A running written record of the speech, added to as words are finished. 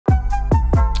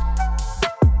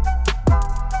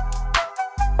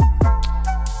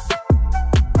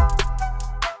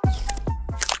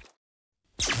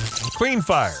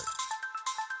CleanFire.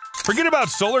 Forget about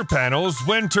solar panels,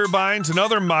 wind turbines, and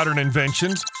other modern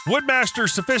inventions.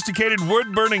 Woodmaster's sophisticated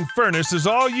wood-burning furnace is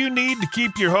all you need to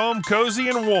keep your home cozy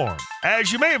and warm.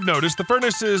 As you may have noticed, the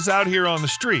furnace is out here on the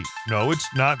street. No, it's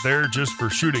not there just for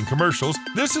shooting commercials.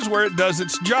 This is where it does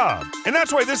its job. And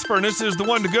that's why this furnace is the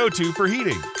one to go to for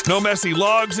heating. No messy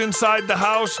logs inside the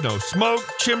house, no smoke,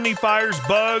 chimney fires,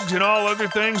 bugs, and all other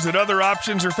things that other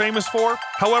options are famous for.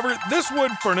 However, this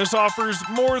wood furnace offers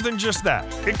more than just that.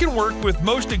 It can work with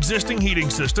most existing heating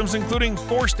systems, including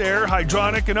forced air,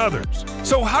 hydronic, and others.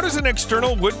 So how does an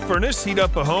external wood furnace heat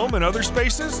up a home and other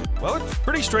spaces? Well, it's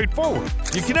pretty straightforward.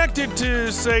 You connect it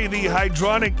to, say, the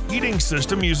hydronic heating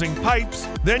system using pipes,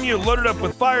 then you load it up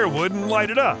with firewood and light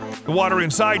it up. The water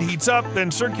inside heats up, then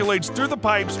circulates through the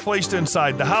pipes placed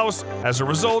inside the house. As a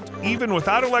result, even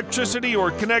without electricity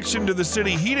or connection to the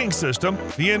city heating system,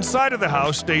 the inside of the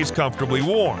house stays comfortably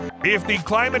warm. If the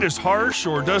climate is harsh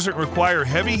or doesn't require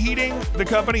heavy heating, the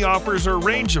company offers a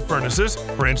range of furnaces.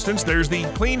 For instance, there's the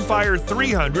CleanFire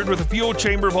 300 with a fuel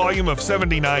chamber volume of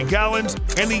 79 gallons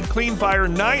and the CleanFire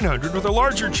 900 with a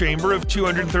larger chamber of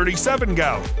 237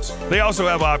 gallons. They also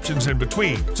have options in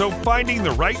between, so finding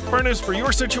the right furnace for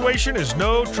your situation is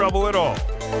no trouble at all.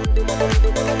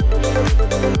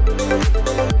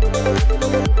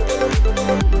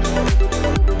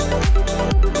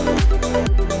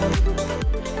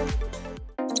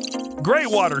 Gray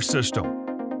water system.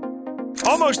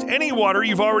 Almost any water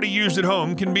you've already used at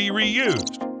home can be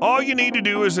reused. All you need to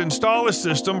do is install a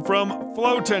system from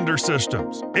Flow Tender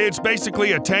Systems. It's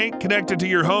basically a tank connected to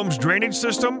your home's drainage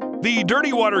system. The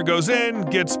dirty water goes in,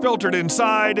 gets filtered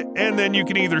inside, and then you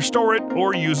can either store it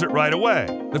or use it right away.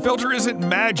 The filter isn't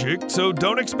magic, so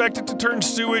don't expect it to turn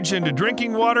sewage into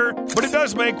drinking water, but it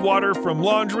does make water from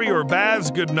laundry or baths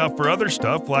good enough for other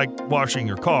stuff like washing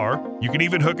your car. You can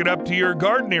even hook it up to your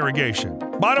garden irrigation.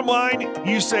 Bottom line,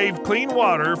 you save clean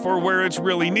water for where it's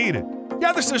really needed.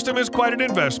 Yeah, the system is quite an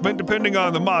investment depending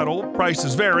on the model,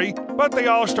 prices vary, but they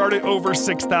all start at over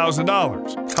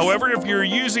 $6,000. However, if you're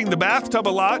using the bathtub a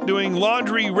lot, doing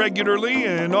laundry regularly,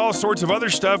 and all sorts of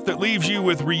other stuff that leaves you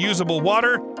with reusable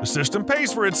water, the system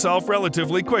pays for itself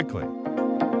relatively quickly.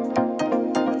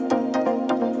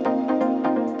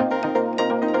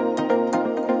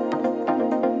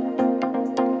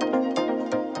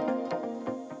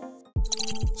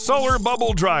 Solar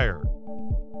Bubble Dryer.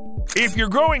 If you're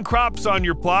growing crops on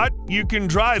your plot, you can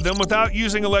dry them without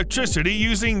using electricity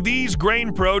using these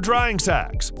GrainPro drying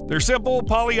sacks. They're simple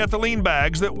polyethylene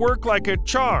bags that work like a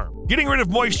charm. Getting rid of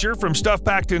moisture from stuff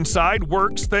packed inside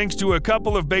works thanks to a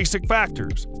couple of basic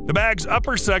factors. The bag's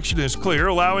upper section is clear,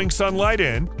 allowing sunlight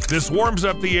in. This warms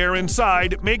up the air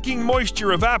inside, making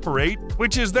moisture evaporate,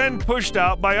 which is then pushed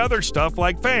out by other stuff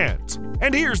like fans.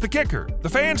 And here's the kicker. The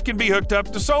fans can be hooked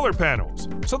up to solar panels,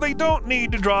 so they don't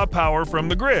need to draw power from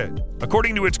the grid.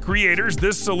 According to its creators,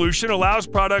 this solution allows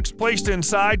products placed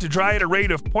inside to dry at a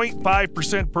rate of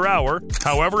 0.5% per hour.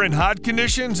 However, in hot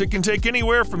conditions, it can take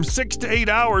anywhere from 6 to 8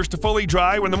 hours to fully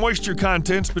dry when the moisture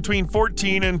content's between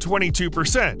 14 and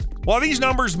 22%. While these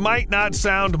numbers might not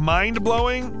sound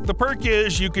mind-blowing, the perk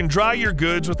is you can dry your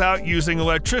goods without using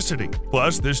electricity.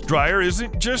 Plus, this dryer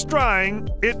isn't just drying,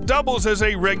 it doubles as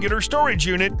a regular storage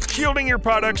unit, shielding your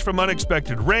products from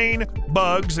unexpected rain,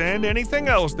 bugs, and anything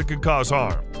else that could cause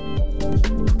harm.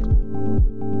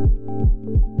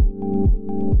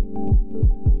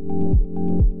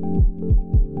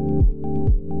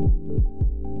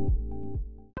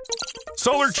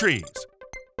 Solar trees.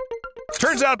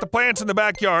 Turns out the plants in the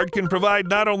backyard can provide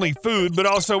not only food but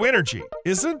also energy.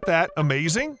 Isn't that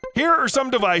amazing? Here are some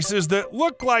devices that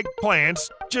look like plants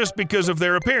just because of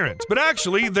their appearance, but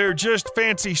actually they're just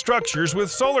fancy structures with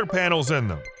solar panels in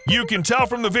them. You can tell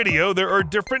from the video there are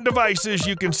different devices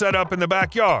you can set up in the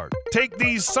backyard. Take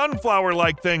these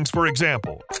sunflower-like things, for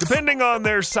example. Depending on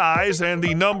their size and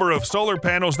the number of solar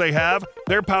panels they have,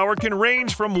 their power can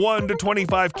range from 1 to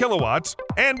 25 kilowatts,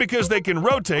 and because they can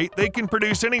rotate, they can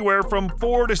produce anywhere from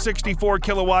 4 to 64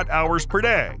 kilowatt hours per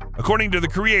day. According to the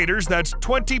creators, that's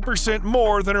 20%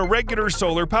 more than a regular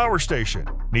solar power station.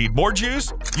 Need more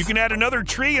juice? You can add another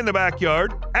tree in the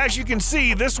backyard. As you can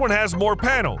see, this one has more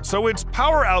panels, so its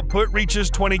power output reaches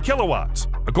 20 kilowatts.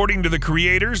 According to the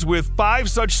creators, with 5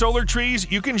 such solar trees,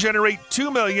 you can generate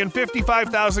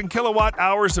 2,055,000 kilowatt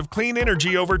hours of clean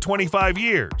energy over 25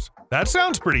 years. That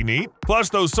sounds pretty neat. Plus,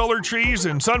 those solar trees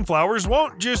and sunflowers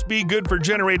won't just be good for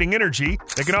generating energy,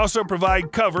 they can also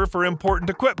provide cover for important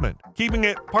equipment, keeping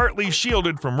it partly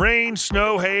shielded from rain,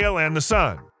 snow, hail, and the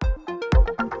sun.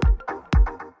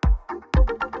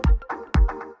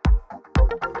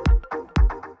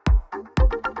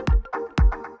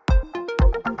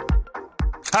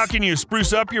 How can you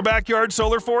spruce up your backyard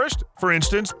solar forest? For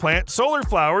instance, plant solar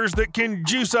flowers that can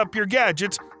juice up your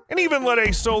gadgets and even let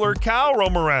a solar cow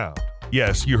roam around.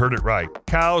 Yes, you heard it right.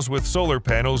 Cows with solar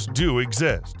panels do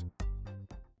exist.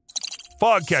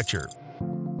 Fog catcher.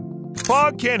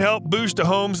 Fog can help boost a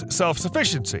home's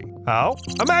self-sufficiency. How?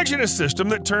 Imagine a system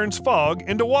that turns fog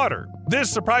into water.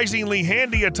 This surprisingly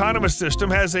handy autonomous system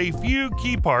has a few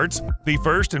key parts. The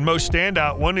first and most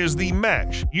standout one is the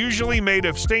mesh, usually made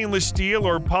of stainless steel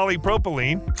or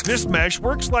polypropylene. This mesh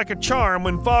works like a charm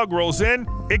when fog rolls in.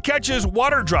 It catches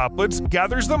water droplets,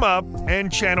 gathers them up,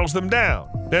 and channels them down.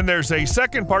 Then there's a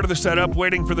second part of the setup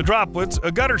waiting for the droplets,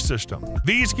 a gutter system.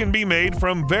 These can be made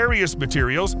from various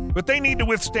materials, but they need to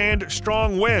withstand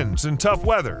strong winds and tough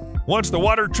weather. Once the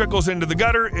water trickles into the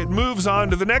gutter, it moves on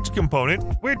to the next component,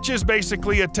 which is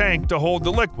basically a tank to hold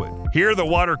the liquid. Here the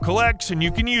water collects and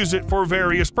you can use it for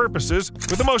various purposes,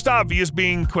 with the most obvious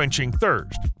being quenching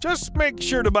thirst. Just make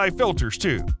sure to buy filters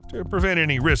too, to prevent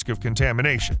any risk of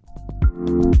contamination.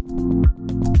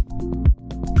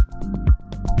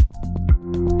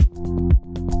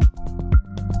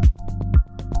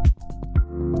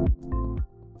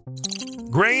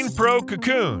 GrainPro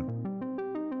Cocoon.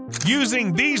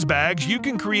 Using these bags, you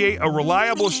can create a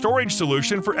reliable storage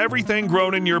solution for everything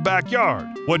grown in your backyard.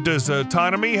 What does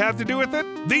autonomy have to do with it?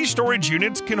 These storage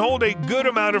units can hold a good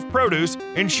amount of produce,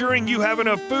 ensuring you have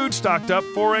enough food stocked up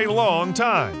for a long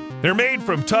time. They're made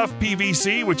from tough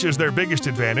PVC, which is their biggest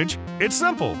advantage. It's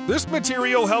simple. This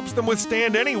material helps them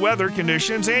withstand any weather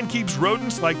conditions and keeps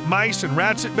rodents like mice and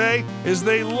rats at bay, as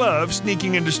they love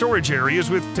sneaking into storage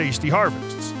areas with tasty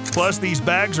harvests. Plus, these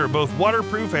bags are both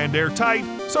waterproof and airtight,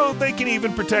 so they can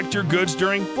even protect your goods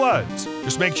during floods.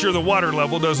 Just make sure the water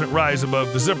level doesn't rise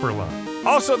above the zipper line.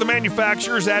 Also, the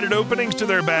manufacturers added openings to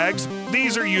their bags.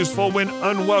 These are useful when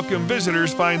unwelcome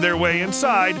visitors find their way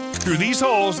inside. Through these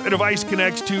holes, a device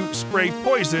connects to spray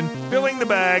poison, filling the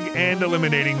bag and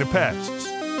eliminating the pests.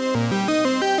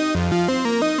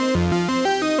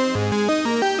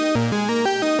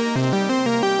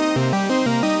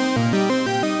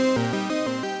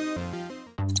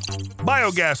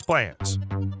 Biogas plants.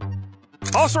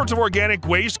 All sorts of organic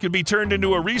waste could be turned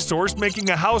into a resource, making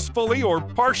a house fully or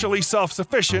partially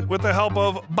self-sufficient with the help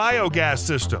of biogas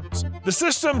systems. The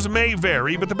systems may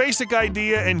vary, but the basic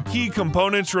idea and key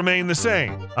components remain the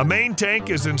same. A main tank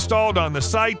is installed on the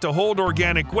site to hold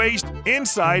organic waste.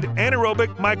 Inside,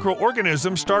 anaerobic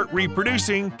microorganisms start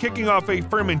reproducing, kicking off a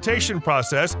fermentation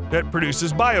process that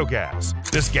produces biogas.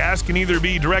 This gas can either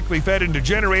be directly fed into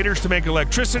generators to make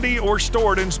electricity or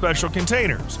stored in special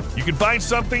containers. You can find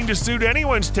something to suit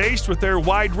anyone's taste with their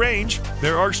wide range.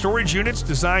 There are storage units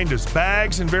designed as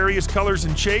bags in various colors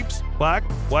and shapes: black,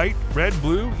 white, red,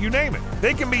 blue, you name it.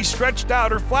 They can be stretched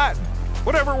out or flattened,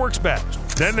 whatever works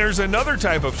best. Then there's another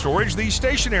type of storage, the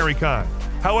stationary kind.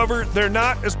 However, they're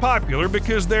not as popular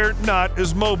because they're not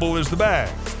as mobile as the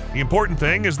bags. The important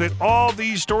thing is that all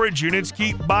these storage units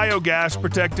keep biogas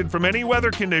protected from any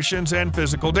weather conditions and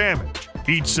physical damage.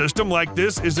 Each system like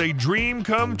this is a dream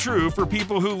come true for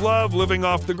people who love living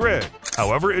off the grid.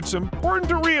 However, it's important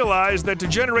to realize that to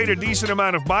generate a decent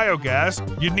amount of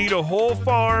biogas, you'd need a whole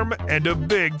farm and a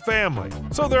big family,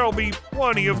 so there'll be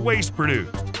plenty of waste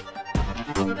produced.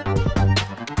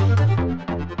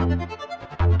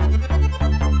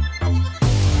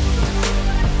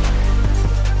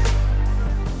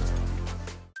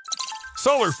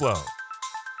 SolarFlow.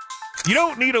 You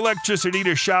don't need electricity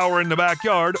to shower in the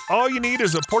backyard. All you need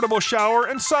is a portable shower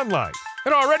and sunlight.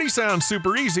 It already sounds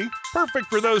super easy, perfect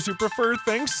for those who prefer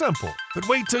things simple. But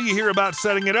wait till you hear about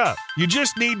setting it up. You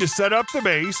just need to set up the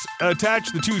base,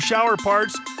 attach the two shower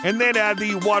parts, and then add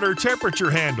the water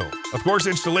temperature handle. Of course,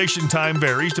 installation time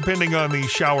varies depending on the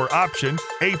shower option.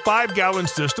 A 5-gallon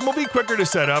system will be quicker to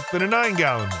set up than a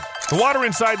 9-gallon one. The water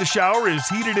inside the shower is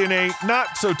heated in a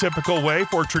not-so-typical way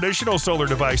for traditional solar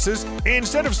devices.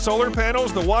 Instead of solar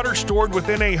panels, the water stored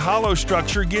within a hollow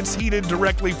structure gets heated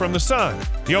directly from the sun.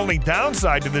 The only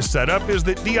downside to this setup is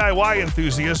that DIY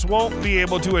enthusiasts won't be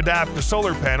able to adapt the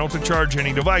solar panel to charge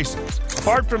any devices.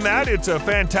 Apart from that, it's a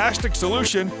fantastic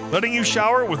solution, letting you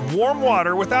shower with warm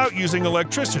water without using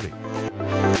electricity.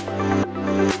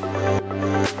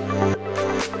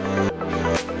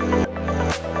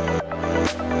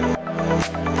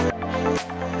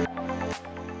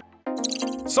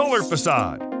 Solar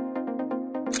Fassade.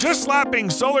 Just slapping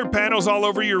solar panels all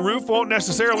over your roof won't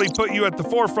necessarily put you at the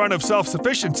forefront of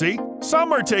self-sufficiency.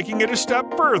 Some are taking it a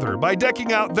step further by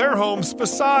decking out their home's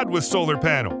facade with solar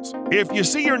panels. If you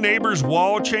see your neighbor's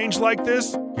wall change like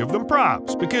this, give them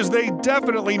props because they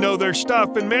definitely know their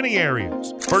stuff in many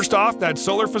areas. First off, that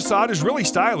solar facade is really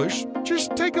stylish.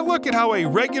 Just take a look at how a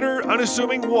regular,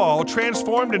 unassuming wall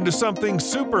transformed into something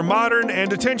super modern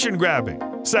and attention-grabbing.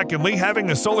 Secondly, having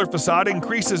a solar facade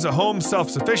increases a home's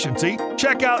self-sufficiency.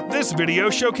 Check out this video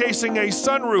showcasing a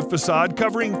sunroof facade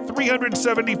covering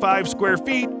 375 square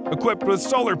feet equipped with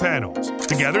solar panels.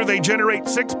 Together, they generate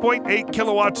 6.8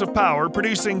 kilowatts of power,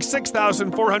 producing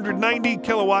 6,490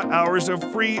 kilowatt-hours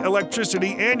of free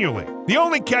electricity annually. The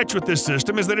only catch with this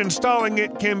system is that installing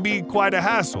it can be quite a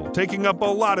hassle, taking up a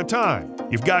lot of time.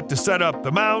 You've got to set up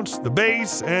the mounts, the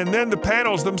base, and then the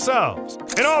panels themselves.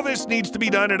 And all this needs to be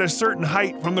done at a certain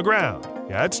height from the ground.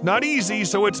 Yeah, it's not easy,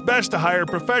 so it's best to hire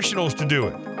professionals to do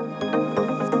it.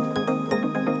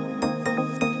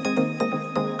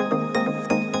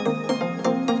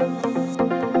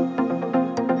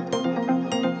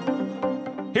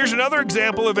 Here's another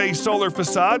example of a solar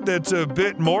facade that's a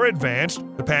bit more advanced.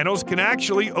 The panels can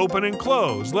actually open and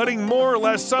close, letting more or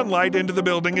less sunlight into the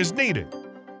building as needed.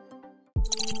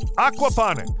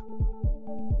 Aquaponik.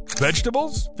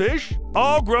 Vegetables, fish,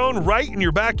 all grown right in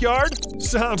your backyard?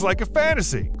 Sounds like a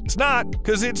fantasy. It's not,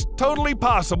 because it's totally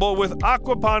possible with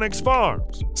Aquaponik's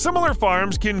farms. Similar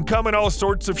farms can come in all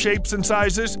sorts of shapes and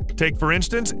sizes. Take, for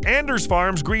instance, Anders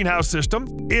Farm's greenhouse system.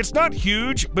 It's not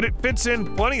huge, but it fits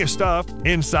in plenty of stuff.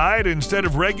 Inside, instead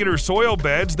of regular soil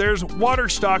beds, there's water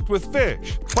stocked with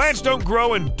fish. Plants don't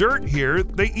grow in dirt here.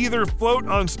 They either float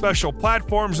on special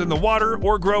platforms in the water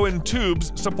or grow in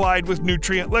tubes supplied with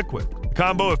nutrient liquid. The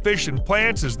combo of fish and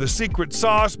plants is the secret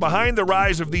sauce behind the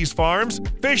rise of these farms.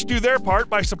 Fish do their part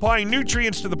by supplying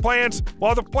nutrients to the plants,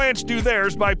 while the plants do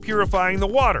theirs by purifying the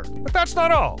water. But that's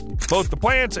not all. Both the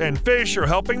plants and fish are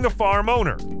helping the farm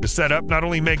owner. The setup not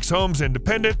only makes homes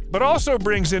independent, but also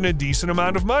brings in a decent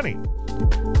amount of money.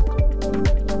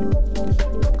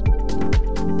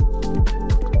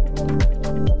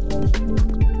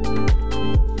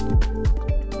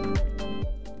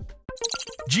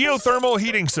 Geothermal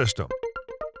heating system.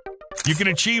 You can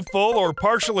achieve full or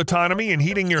partial autonomy in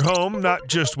heating your home, not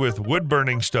just with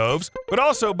wood-burning stoves, but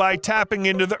also by tapping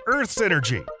into the Earth's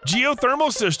energy.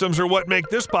 Geothermal systems are what make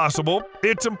this possible.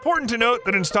 It's important to note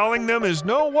that installing them is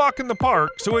no walk in the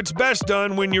park, so it's best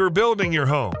done when you're building your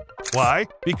home. Why?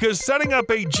 Because setting up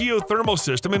a geothermal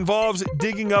system involves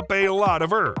digging up a lot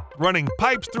of earth, running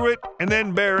pipes through it, and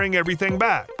then burying everything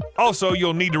back. Also,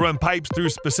 you'll need to run pipes through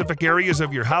specific areas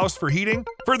of your house for heating.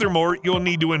 Furthermore, you'll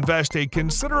need to invest a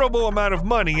considerable amount of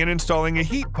money in installing a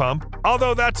heat pump,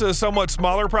 although that's a somewhat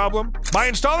smaller problem. By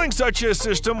installing such a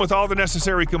system with all the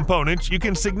necessary components, you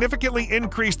can significantly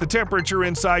increase the temperature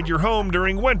inside your home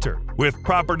during winter. With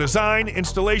proper design,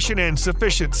 installation, and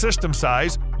sufficient system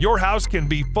size, your house can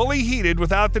be fully heated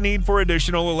without the need for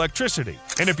additional electricity.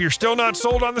 And if you're still not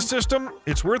sold on the system,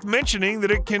 it's worth mentioning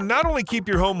that it can not only keep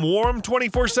your home warm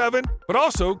 24/7, but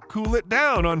also cool it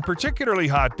down on particularly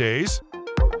hot days.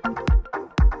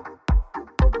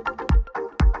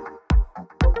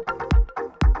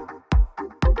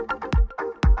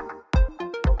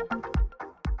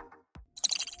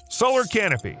 Solar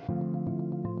Canopy.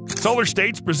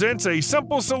 SolarStates presents a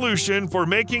simple solution for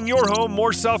making your home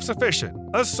more self-sufficient.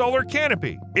 A solar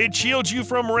canopy. It shields you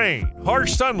from rain,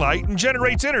 harsh sunlight, and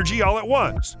generates energy all at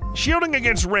once. Shielding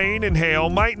against rain and hail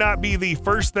might not be the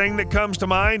first thing that comes to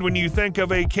mind when you think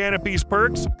of a canopy's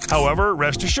perks. However,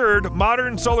 rest assured,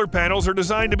 modern solar panels are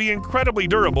designed to be incredibly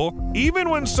durable, even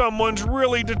when someone's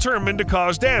really determined to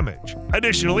cause damage.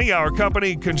 Additionally, our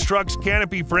company constructs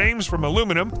canopy frames from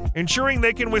aluminum, ensuring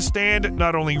they can withstand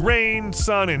not only rain,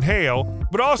 sun, and hail,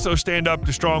 but also stand up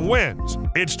to strong winds.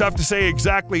 It's tough to say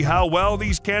exactly how well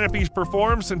these canopies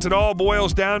perform since it all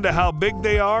boils down to how big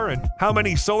they are and how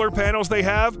many solar panels they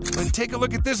have. But take a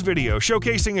look at this video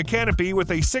showcasing a canopy with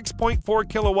a 6.4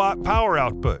 kilowatt power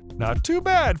output. Not too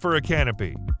bad for a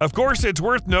canopy. Of course, it's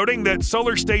worth noting that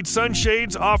SolarStates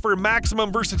sunshades offer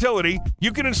maximum versatility.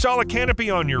 You can install a canopy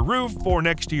on your roof or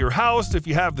next to your house if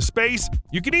you have the space.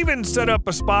 You can even set up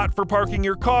a spot for parking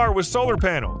your car with solar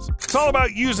panels. It's all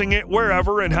about using it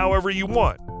wherever and however you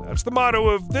want. That's the motto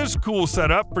of this cool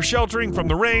setup for sheltering from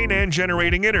the rain and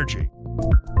generating energy.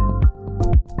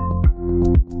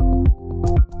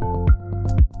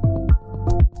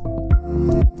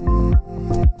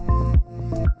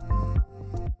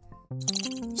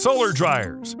 Solar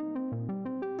dryers.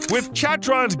 With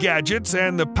Chatron's gadgets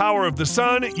and the power of the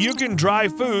sun, you can dry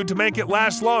food to make it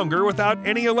last longer without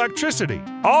any electricity.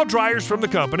 All dryers from the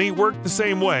company work the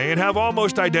same way and have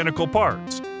almost identical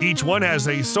parts. Each one has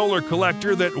a solar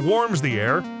collector that warms the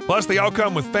air, plus they all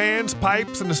come with fans,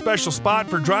 pipes, and a special spot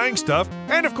for drying stuff,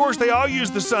 and of course they all use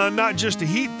the sun not just to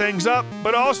heat things up,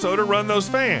 but also to run those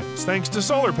fans, thanks to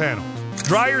solar panels.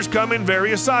 Dryers come in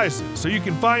various sizes, so you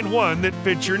can find one that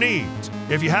fits your needs.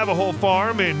 If you have a whole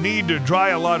farm and need to dry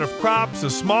a lot of crops, a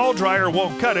small dryer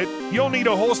won't cut it. You'll need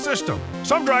a whole system.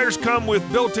 Some dryers come with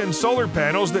built-in solar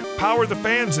panels that power the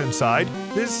fans inside.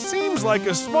 This seems like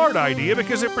a smart idea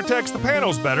because it protects the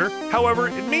panels better. However,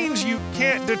 it means you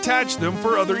can't detach them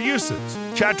for other uses.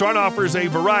 Chatron offers a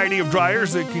variety of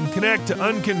dryers that can connect to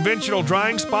unconventional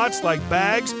drying spots like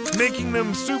bags, making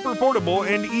them super portable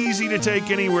and easy to take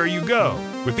anywhere you go.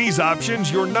 With these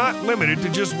options, you're not limited to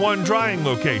just one drying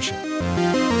location.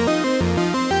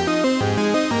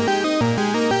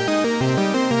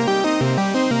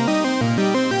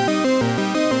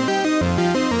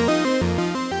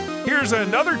 Here's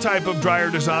another type of dryer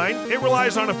design. It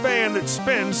relies on a fan that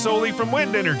spins solely from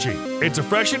wind energy. It's a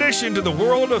fresh addition to the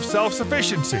world of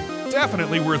self-sufficiency.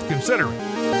 Definitely worth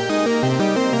considering.